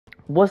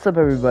What's up,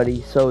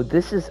 everybody? So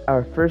this is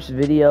our first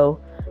video.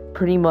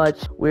 Pretty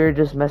much we're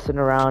just messing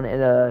around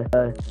in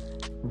a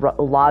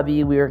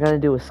lobby. We were gonna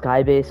do a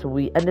skybase, but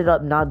we ended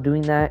up not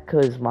doing that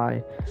because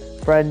my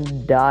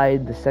friend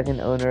died. The second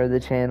owner of the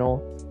channel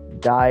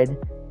died,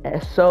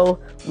 and so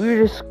we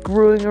were just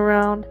screwing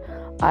around.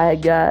 I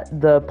got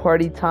the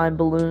party time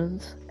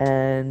balloons,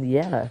 and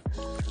yeah,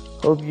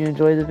 hope you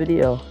enjoy the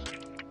video.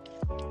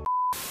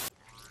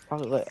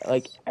 Probably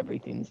like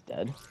everything's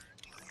dead.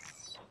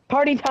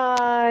 Party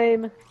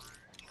time!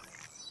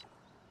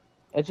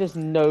 It just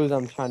knows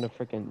I'm trying to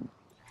freaking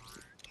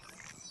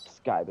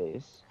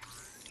skybase.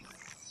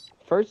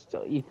 First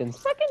Ethan,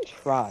 second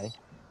try.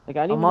 Like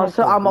I I'm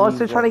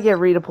also trying to get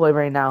redeployed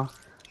right now.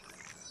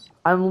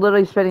 I'm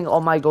literally spending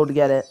all my gold to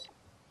get it.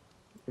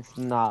 It's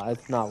not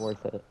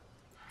worth it.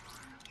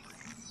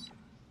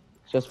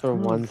 Just for I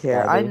one don't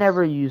care. skybase. I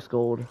never use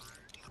gold.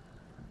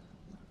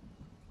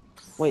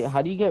 Wait,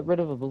 how do you get rid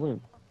of a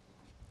balloon?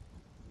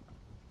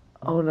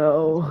 Oh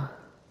no.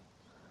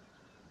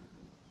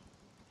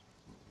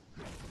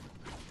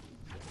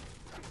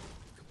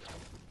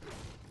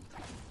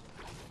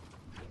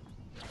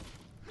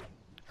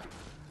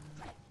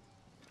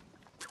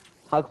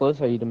 How close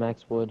are you to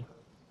max wood?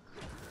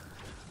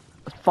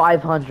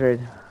 500.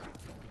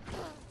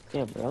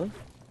 Yeah, really?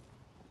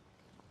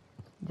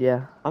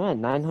 Yeah. I'm at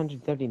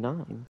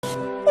 939.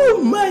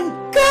 Oh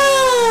my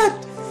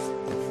god!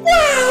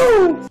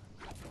 Wow!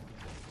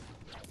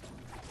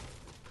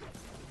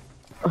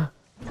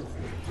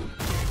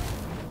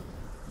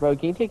 Bro,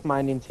 can you take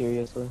mining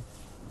seriously?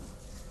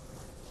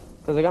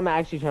 Cause like I'm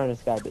actually trying to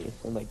skybase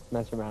and like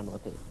mess around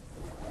with it.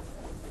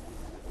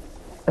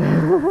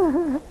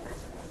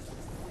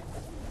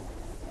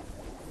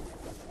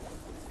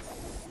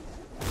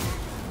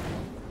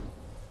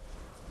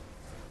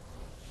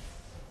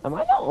 Am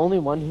I the only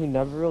one who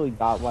never really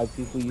got why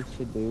people used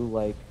to do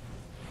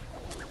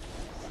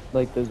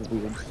like those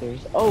weird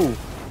stairs? Oh,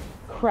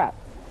 crap!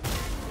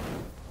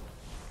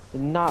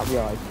 Did not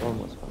realize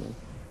storm was coming.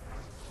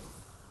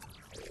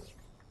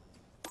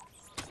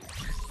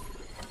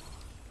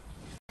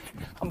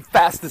 I'm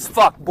fast as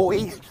fuck,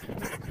 boy.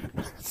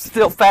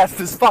 Still fast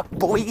as fuck,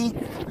 boy.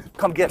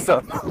 Come get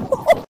some.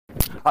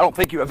 I don't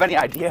think you have any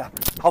idea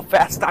how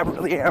fast I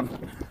really am.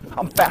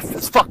 I'm fast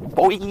as fuck,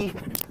 boy.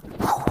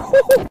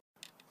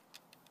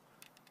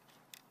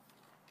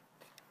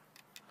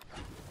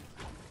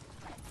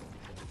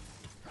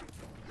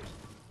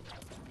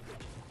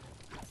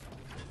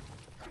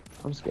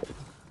 I'm scared.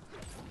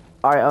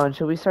 Alright, Owen,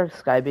 should we start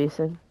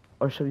skybasing?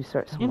 Or should we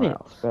start somewhere Damn it,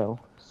 else? bro.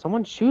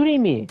 Someone's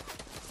shooting me.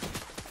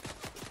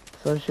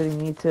 Someone's shooting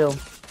me too.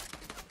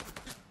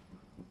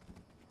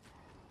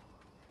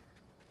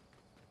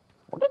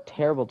 What a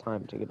terrible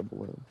time to get a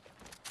balloon.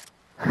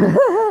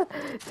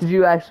 Did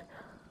you actually...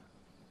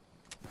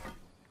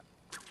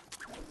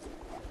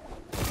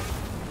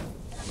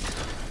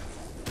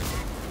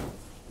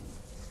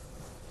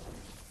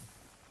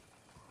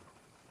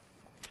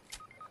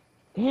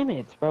 Damn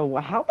it, bro.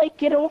 How'd they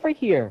get over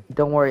here?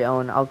 Don't worry,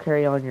 Owen. I'll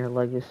carry on your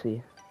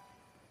legacy.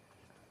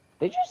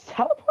 They just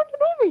teleported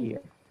over here.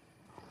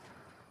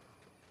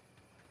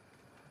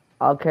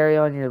 I'll carry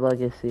on your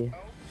legacy.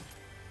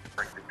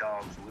 Break the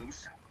dogs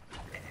loose.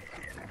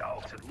 And the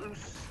dogs are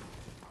loose.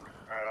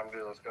 Alright, I'm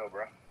good. Let's go,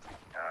 bro.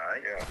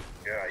 Alright.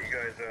 Yeah.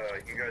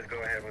 You guys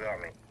go ahead without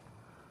me.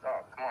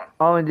 Oh, come on.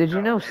 Owen, did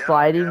you know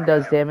sliding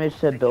does damage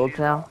to builds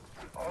now?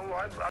 Oh,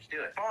 I'll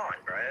do it. Fine,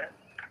 Brad.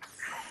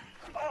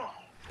 Oh.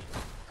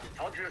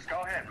 Told you, just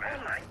go ahead, man.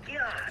 Oh my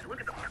god. Look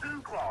at the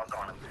poo claws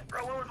on him.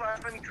 Bro, when was the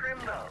last time you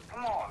trimmed them?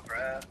 Come on,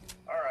 Brad.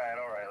 Alright.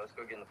 Let's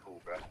go get in the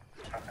pool, bro.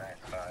 Alright,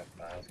 fine.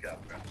 Let's go,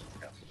 bro. Let's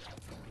go.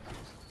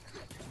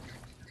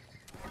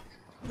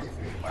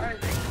 Why are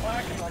they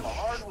clacking on the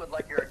hardwood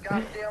like you're a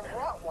goddamn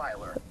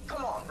Rottweiler?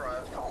 Come on,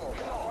 bro. Come on.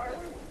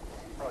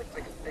 Probably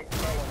take a big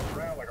fell on the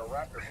ground like a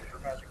raptor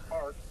from Jurassic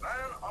Park.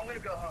 I'm gonna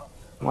go home.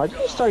 Why'd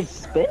you start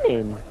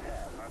spinning?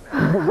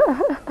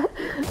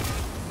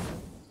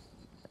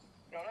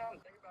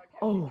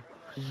 Oh,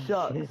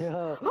 shucks.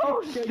 Yo,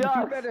 Oh, yo, shucks.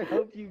 you better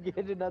hope you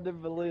get another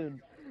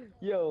balloon.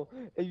 Yo,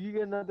 if you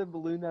get another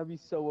balloon, that'd be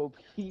so OP.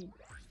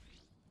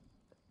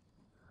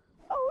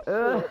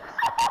 Oh,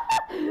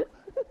 shit.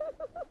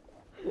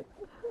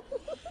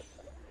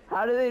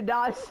 How do they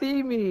not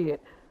see me?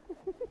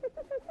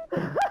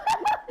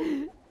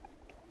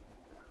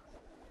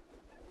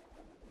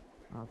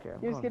 Okay,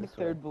 You just get a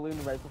third balloon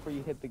right before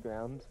you hit the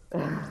ground.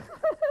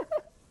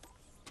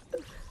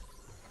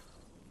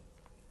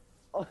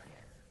 Oh.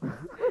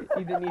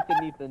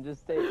 Ethan,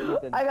 just stay,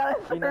 Ethan. I got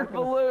a You're not third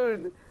gonna-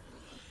 balloon.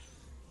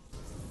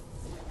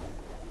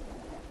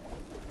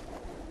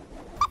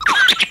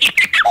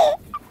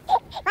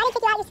 Why did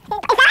you out your... Is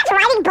that a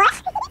driving bus?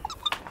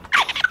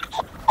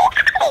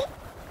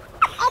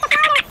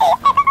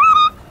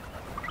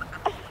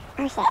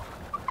 Oh shit.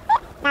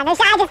 Nah, no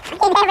shot, I just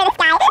fucking hit with this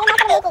guy. You're not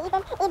gonna make it,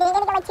 Ethan. Ethan, you're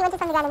gonna go like 2 inches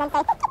from the ground and then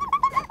say...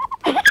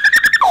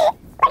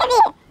 Look at me!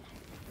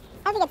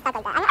 How does he get stuck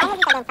like that? I hope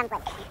he's going some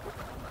place.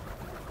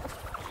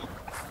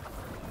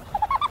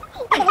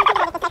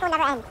 The cycle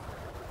never ends.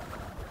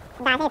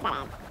 Nah, I think it's that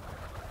end.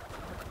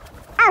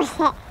 Oh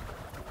shit.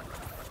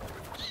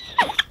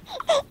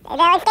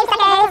 They're escape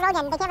suckers. Roll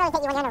again. They can't really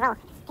take you when you're in a roll.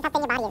 Just how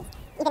thin your body is.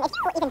 Ethan, if you,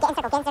 Ethan, get in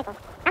circle, get in circle.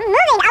 I'm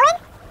moving, Owen!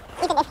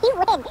 Ethan, if you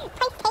win, please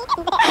take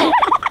this.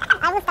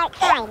 I will start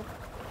crying.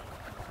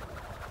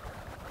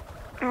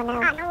 Oh no.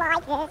 I don't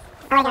like this.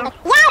 Oh no.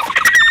 Yes!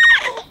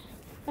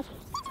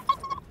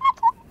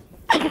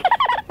 But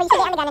you should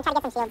get on the gun and try to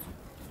get some shields.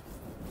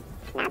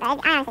 No, bro, I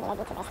honestly think it'd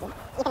be too risky.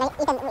 Ethan,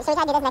 should we try to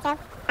do this next round?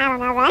 I don't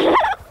know, bro.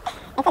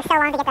 It took so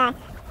long to get the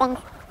things.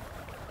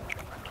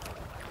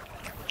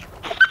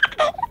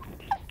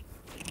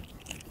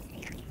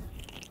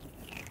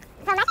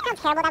 So imagine how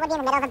terrible that would be in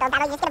the middle of a build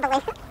battle. You just get a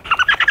balloon.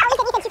 Oh,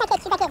 Ethan, shoot that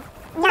kid.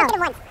 No. Just hit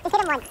him once. Just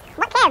hit him once.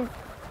 What kid?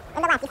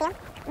 In the left, you see him?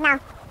 No.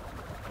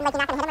 Like,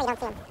 you're not gonna hit him or you don't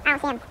see him? I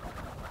don't see him.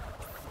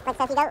 Like,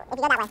 so if you go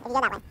that way,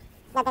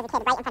 no, there's a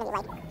kid right in front of you,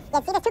 like. Yeah,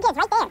 see, there's two kids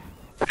right there.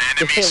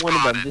 Just hit one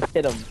of them. Just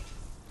hit them.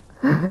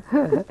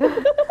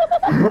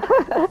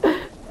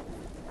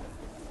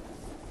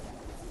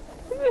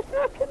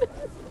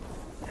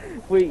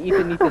 Wait,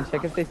 Ethan,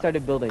 check if they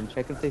started building.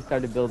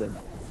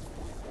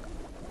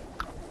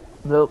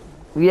 Nope.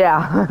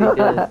 Yeah. They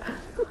did.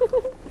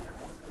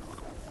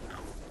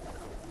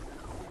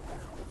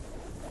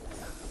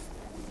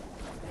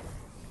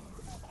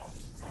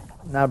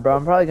 Nah, bro,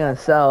 I'm probably gonna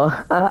sell.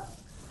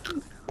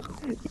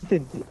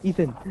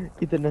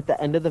 Ethan, at the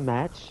end of the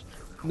match,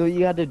 you know what you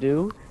gotta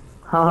do?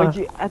 Huh?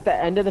 Like, at the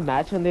end of the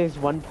match, when there's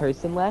one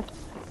person left,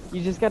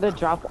 you just gotta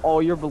drop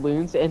all your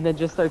balloons and then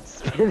just start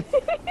spinning.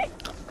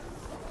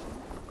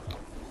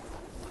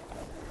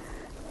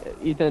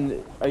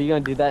 Ethan, are you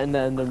gonna do that in the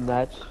end of the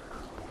match?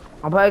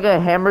 I'm probably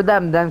gonna hammer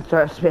them and then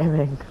start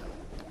spamming.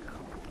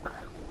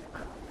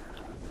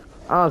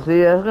 Oh,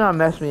 see, that's gonna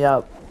mess me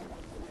up.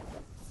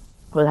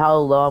 With how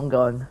low I'm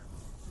going.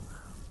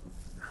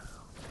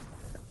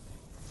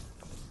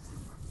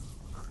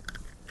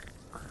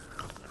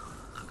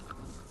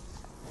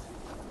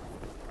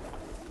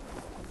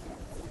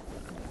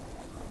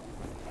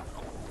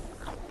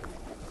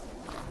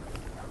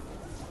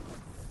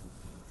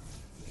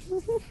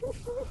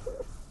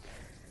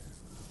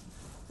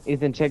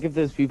 Ethan, check if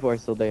those people are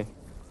still there.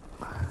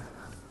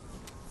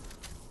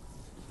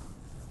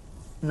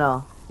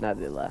 No. Nah,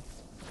 they left.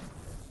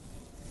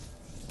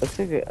 Looks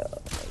like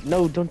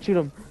no, don't shoot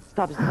him.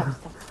 Stop.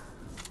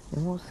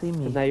 They won't see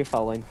me. Now you're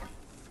falling.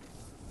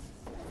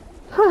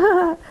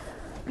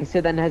 He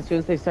said then as soon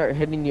as they start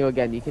hitting you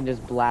again, you can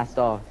just blast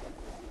off.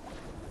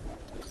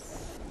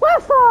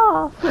 Blast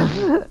off!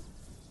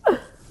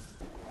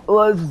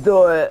 Let's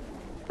do it.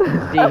 Do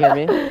you hear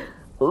me?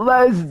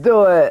 Let's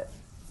do it.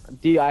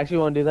 Do you actually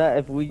want to do that?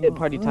 If we get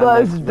party time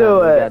Let's next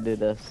do round, it. we gotta do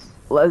this.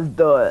 Let's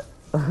do it.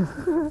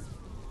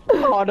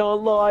 I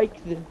don't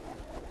like this.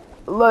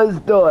 Let's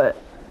do it.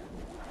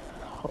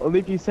 Only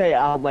if you say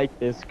I don't like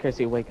this,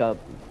 Chrissy, wake up.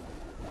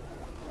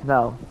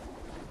 No.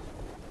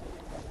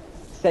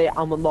 Say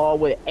I'm in love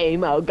with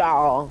emo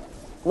girl.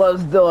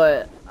 Let's do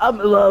it. I'm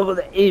in love with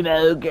an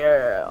emo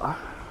girl.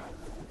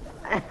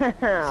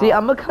 See,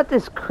 I'm gonna cut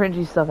this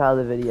cringy stuff out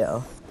of the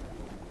video.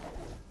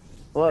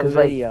 What 'Cause,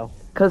 like, video?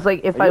 Cause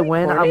like if Are I you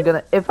win,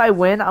 recording?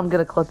 I'm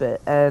gonna clip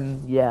it,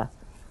 and yeah.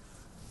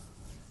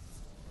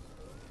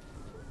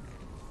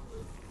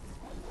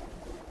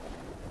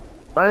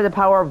 I have the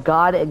power of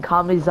God and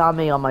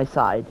Kamizame on my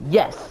side.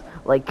 Yes,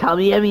 like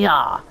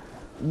Kamehameha.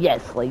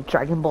 Yes, like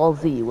Dragon Ball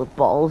Z with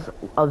balls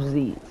of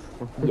Z's.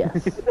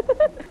 Yes.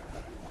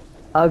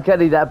 I'm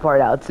cutting that part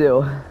out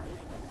too.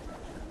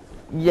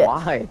 Yes.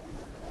 Why?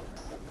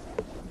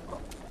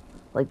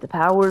 Like the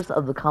powers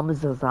of the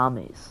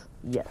Kamizames.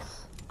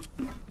 Yes.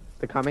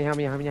 The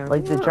Kamehameha.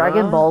 Like the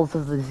Dragon Balls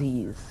of the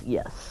Z's.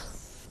 Yes.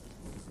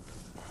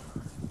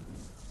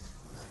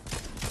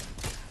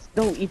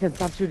 No, Ethan,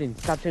 stop shooting.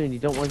 You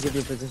don't want to give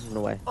your position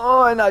away.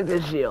 Oh, I knocked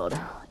his shield.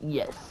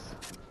 Yes.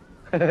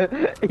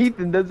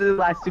 Ethan, those are the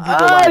last two people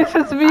Ah, left. it's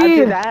just me.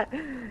 After that,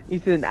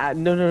 Ethan,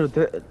 no.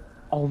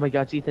 Oh my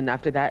gosh, Ethan,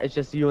 after that, it's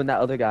just you and that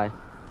other guy.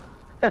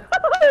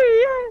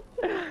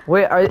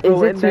 Wait, is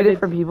Oh, it and two then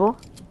different people?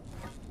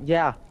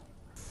 Yeah.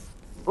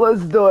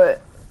 Let's do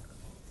it.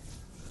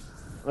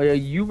 Oh yeah,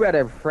 you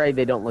better pray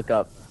they don't look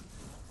up.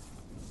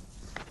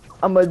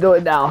 I'm gonna do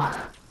it now.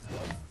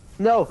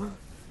 No!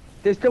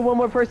 There's still one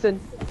more person.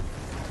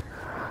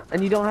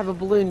 And you don't have a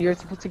balloon, you're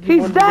supposed to keep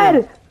He's one dead!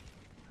 balloon.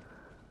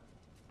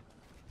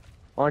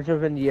 Launch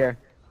him in the air.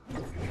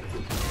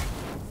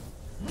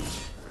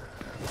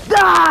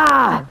 Die!